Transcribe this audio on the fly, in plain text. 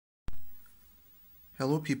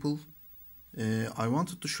Hello people, I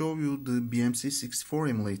wanted to show you the Bmc64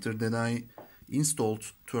 emulator that I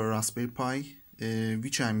installed to a Raspberry Pi,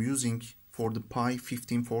 which I'm using for the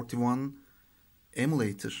Pi1541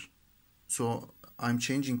 emulator. So I'm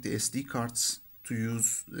changing the SD cards to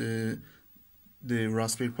use the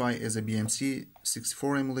Raspberry Pi as a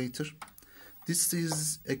Bmc64 emulator. This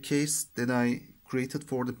is a case that I created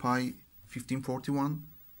for the Pi1541.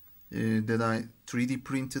 That I 3D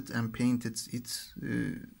printed and painted it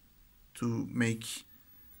to make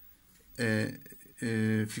a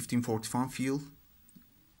 1541 feel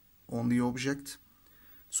on the object.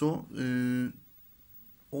 So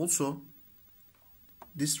also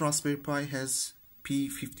this Raspberry Pi has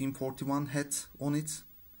Pi1541 head on it.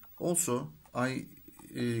 Also I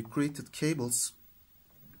created cables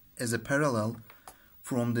as a parallel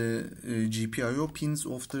from the GPIO pins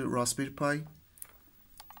of the Raspberry Pi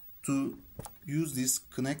to use these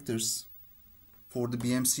connectors for the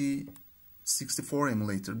Bmc64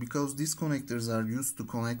 emulator, because these connectors are used to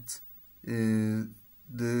connect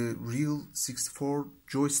the real 64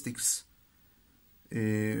 joysticks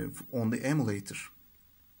on the emulator.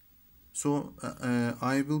 So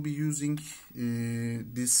I will be using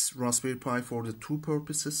this Raspberry Pi for the two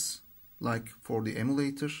purposes, like for the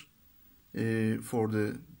emulator, for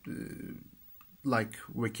the like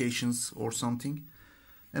vacations or something,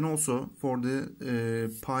 and also for the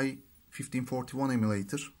Pi1541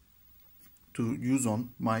 emulator to use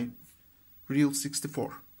on my real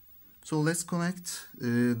 64. So let's connect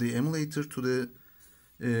the emulator to the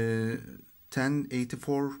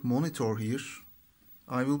 1084 monitor here.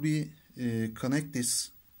 I will be connect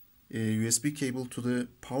this USB cable to the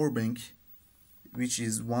power bank, which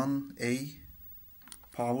is 1A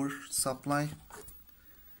power supply.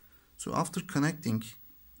 So after connecting,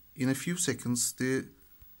 in a few seconds the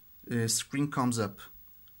screen comes up.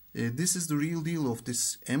 This is the real deal of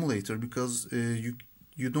this emulator, because you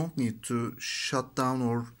don't need to shut down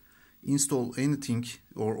or install anything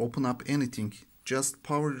or open up anything. Just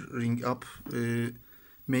powering up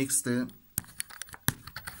makes the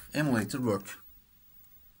emulator work.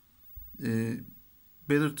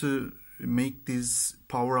 Better to make these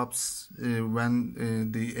power-ups when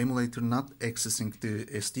the emulator not accessing the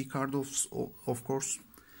SD card of course.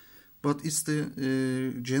 But it's the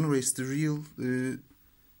generates the real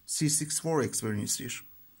C64 experience here.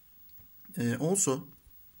 Also,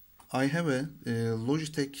 I have a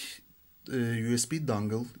Logitech USB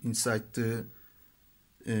dongle inside the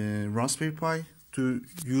Raspberry Pi to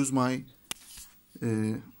use my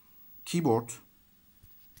keyboard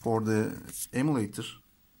for the emulator.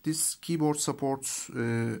 This keyboard supports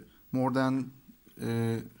more than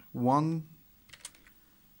one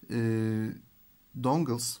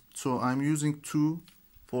dongles, so I'm using two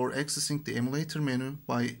for accessing the emulator menu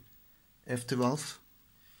by F12,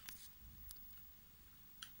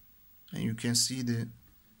 and you can see the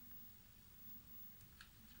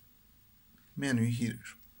menu here.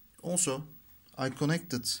 Also I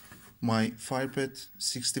connected my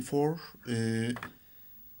Pi1541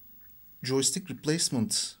 joystick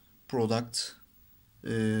replacement product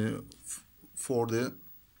for the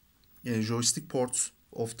joystick ports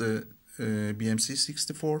of the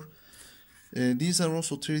Bmc64. These are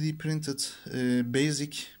also 3D printed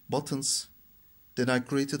basic buttons that I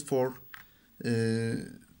created for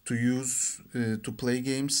to use to play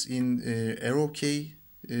games in arrow key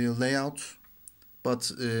layout.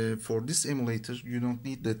 But for this emulator you don't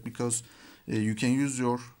need that, because you can use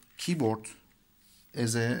your keyboard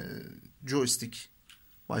as a joystick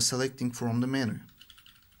by selecting from the menu.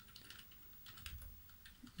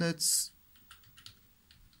 Let's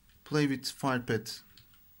play with FirePad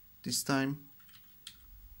this time,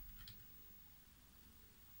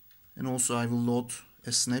 and also I will load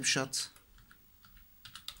a snapshot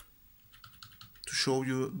to show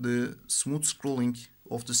you the smooth scrolling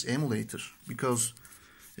of this emulator, because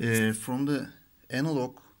from the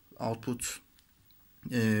analog output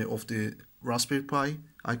of the Raspberry Pi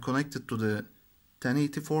I connected to the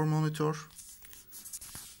 1084 monitor.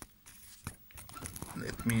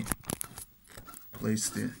 Let me place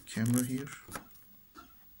the camera here.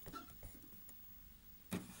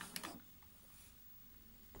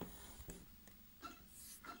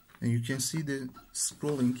 And you can see the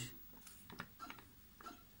scrolling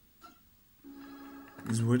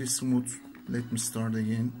is very smooth. Let me start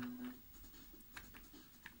again.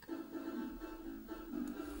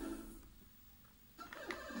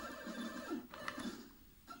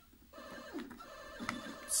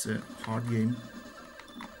 It's a hard game.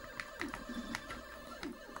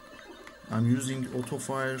 I'm using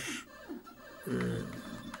autofire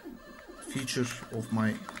feature of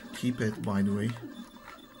my keypad, by the way.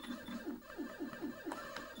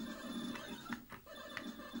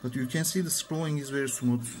 but you can see the scrolling is very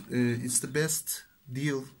smooth. It's the best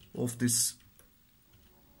deal of this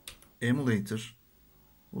emulator.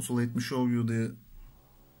 Also, let me show you the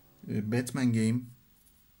Batman game.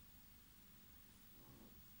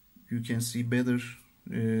 You can see better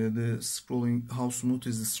the scrolling, how smooth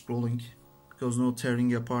is the scrolling, because no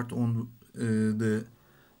tearing apart on the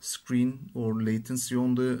screen or latency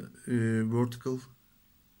on the vertical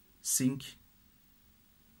sync.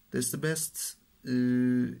 That's the best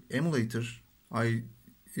emulator I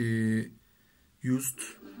used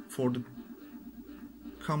for the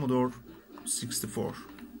Commodore 64.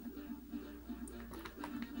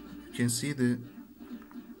 You can see the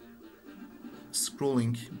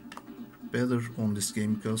scrolling better on this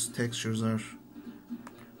game because textures are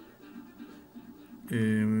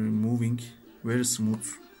moving very smooth.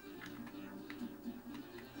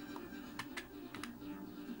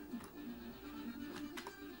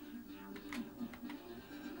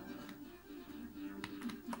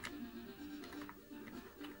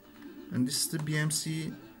 And this is the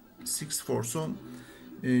Bmc64. So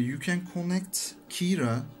you can connect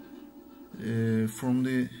Kira from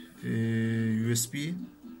the USB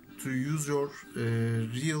to use your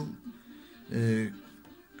real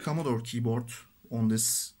Commodore keyboard on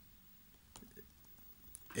this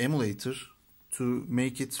emulator to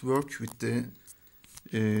make it work with the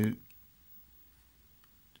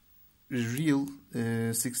real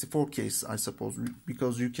 64 case, I suppose,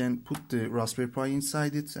 because you can put the Raspberry Pi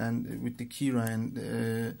inside it, and with the Kira and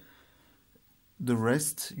the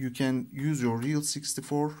rest you can use your real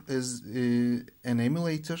 64 as an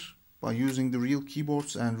emulator by using the real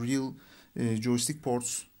keyboards and real joystick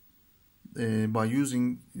ports, by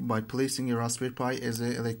placing a Raspberry Pi as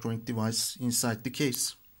an electronic device inside the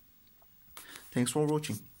case. Thanks for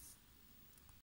watching.